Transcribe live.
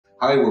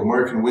Hi, we're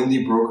Mark and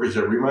Wendy, brokers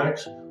at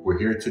Remax. We're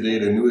here today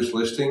at our newest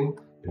listing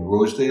in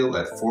Rosedale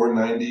at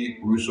 490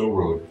 Rosseau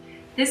Road.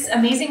 This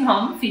amazing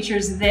home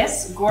features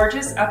this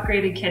gorgeous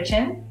upgraded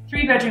kitchen,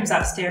 3 bedrooms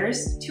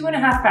upstairs,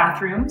 2.5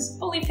 bathrooms,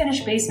 fully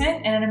finished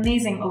basement, and an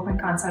amazing open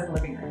concept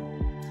living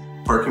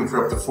room. Parking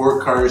for up to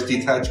 4 cars,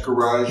 detached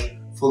garage,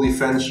 fully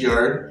fenced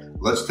yard.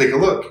 Let's take a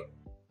look.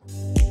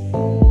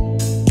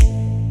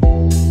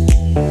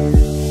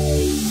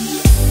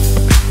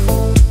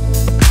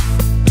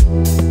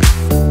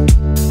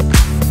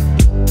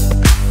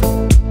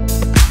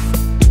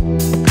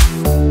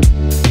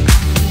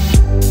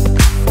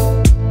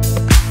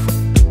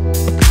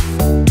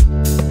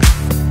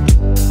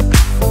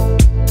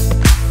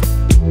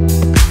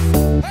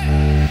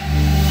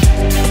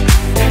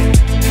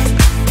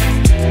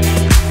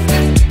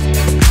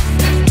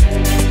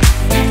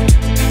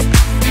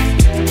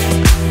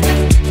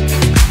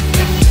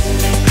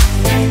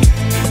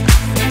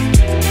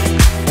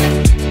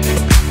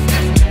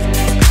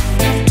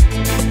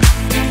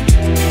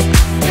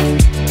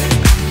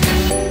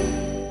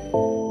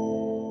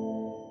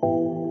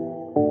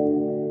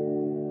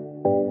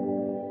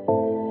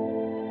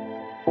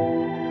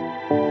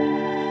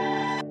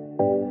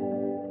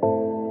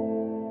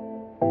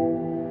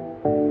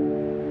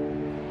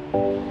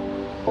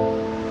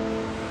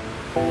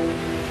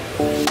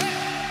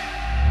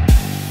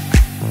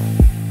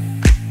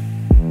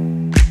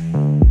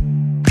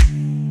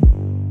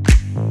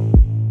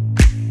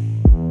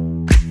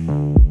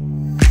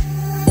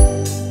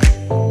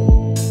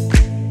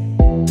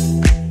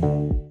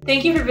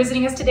 Thank you for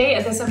visiting us today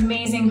at this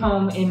amazing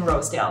home in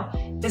Rosedale.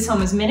 This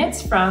home is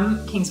minutes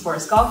from Kings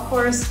Forest Golf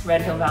Course,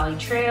 Red Hill Valley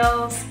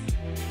Trails,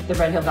 the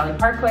Red Hill Valley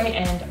Parkway,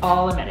 and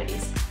all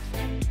amenities.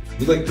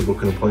 If you'd like to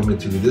book an appointment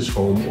to view this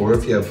home, or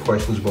if you have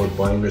questions about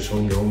buying or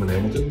selling your home in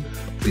Hamilton,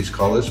 please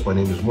call us. My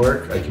name is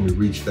Mark. I can be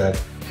reached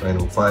at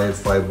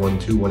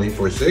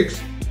 905-512-1846.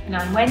 And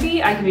I'm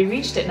Wendy. I can be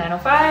reached at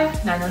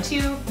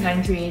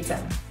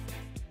 905-902-9387.